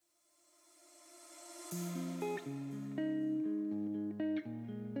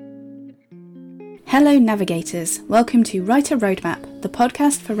Hello navigators, welcome to Writer Roadmap, the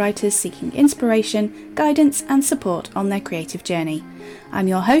podcast for writers seeking inspiration, guidance and support on their creative journey. I'm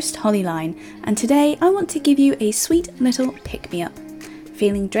your host Holly Line, and today I want to give you a sweet little pick-me-up.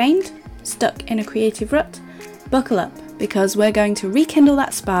 Feeling drained? Stuck in a creative rut? Buckle up, because we're going to rekindle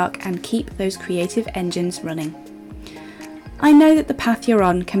that spark and keep those creative engines running. I know that the path you're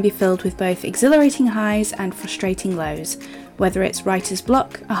on can be filled with both exhilarating highs and frustrating lows, whether it's writer's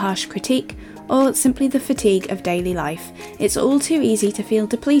block, a harsh critique, or simply the fatigue of daily life. It's all too easy to feel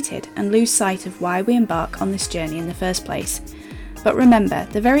depleted and lose sight of why we embark on this journey in the first place. But remember,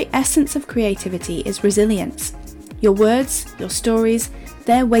 the very essence of creativity is resilience. Your words, your stories,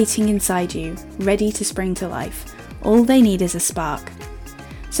 they're waiting inside you, ready to spring to life. All they need is a spark.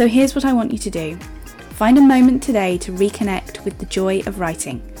 So here's what I want you to do. Find a moment today to reconnect with the joy of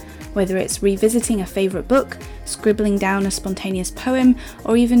writing. Whether it's revisiting a favourite book, scribbling down a spontaneous poem,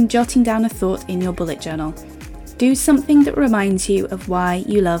 or even jotting down a thought in your bullet journal. Do something that reminds you of why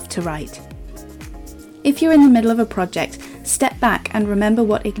you love to write. If you're in the middle of a project, step back and remember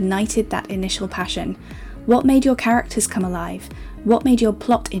what ignited that initial passion. What made your characters come alive? What made your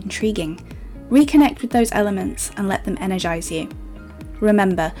plot intriguing? Reconnect with those elements and let them energise you.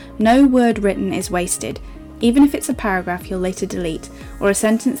 Remember, no word written is wasted. Even if it's a paragraph you'll later delete, or a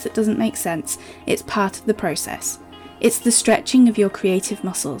sentence that doesn't make sense, it's part of the process. It's the stretching of your creative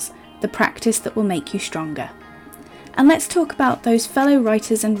muscles, the practice that will make you stronger. And let's talk about those fellow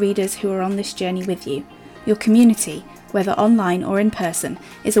writers and readers who are on this journey with you. Your community, whether online or in person,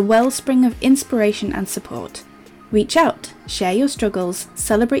 is a wellspring of inspiration and support. Reach out, share your struggles,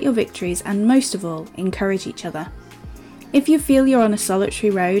 celebrate your victories, and most of all, encourage each other. If you feel you're on a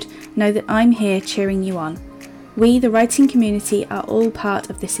solitary road, know that I'm here cheering you on. We, the writing community, are all part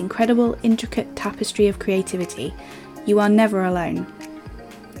of this incredible, intricate tapestry of creativity. You are never alone.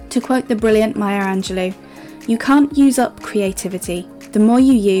 To quote the brilliant Maya Angelou, you can't use up creativity. The more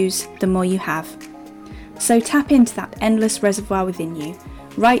you use, the more you have. So tap into that endless reservoir within you.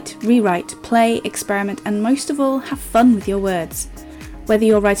 Write, rewrite, play, experiment, and most of all, have fun with your words. Whether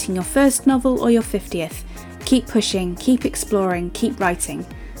you're writing your first novel or your 50th, keep pushing, keep exploring, keep writing.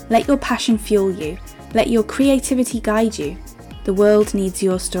 Let your passion fuel you. Let your creativity guide you. The world needs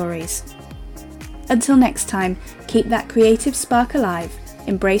your stories. Until next time, keep that creative spark alive,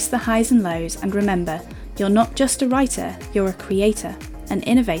 embrace the highs and lows, and remember, you're not just a writer, you're a creator, an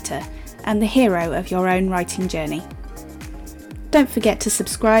innovator, and the hero of your own writing journey. Don't forget to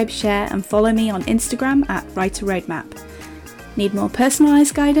subscribe, share, and follow me on Instagram at Writer Roadmap. Need more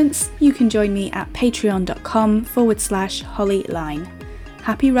personalised guidance? You can join me at patreon.com/HollyLine.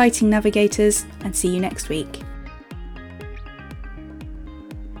 Happy writing, navigators, and see you next week.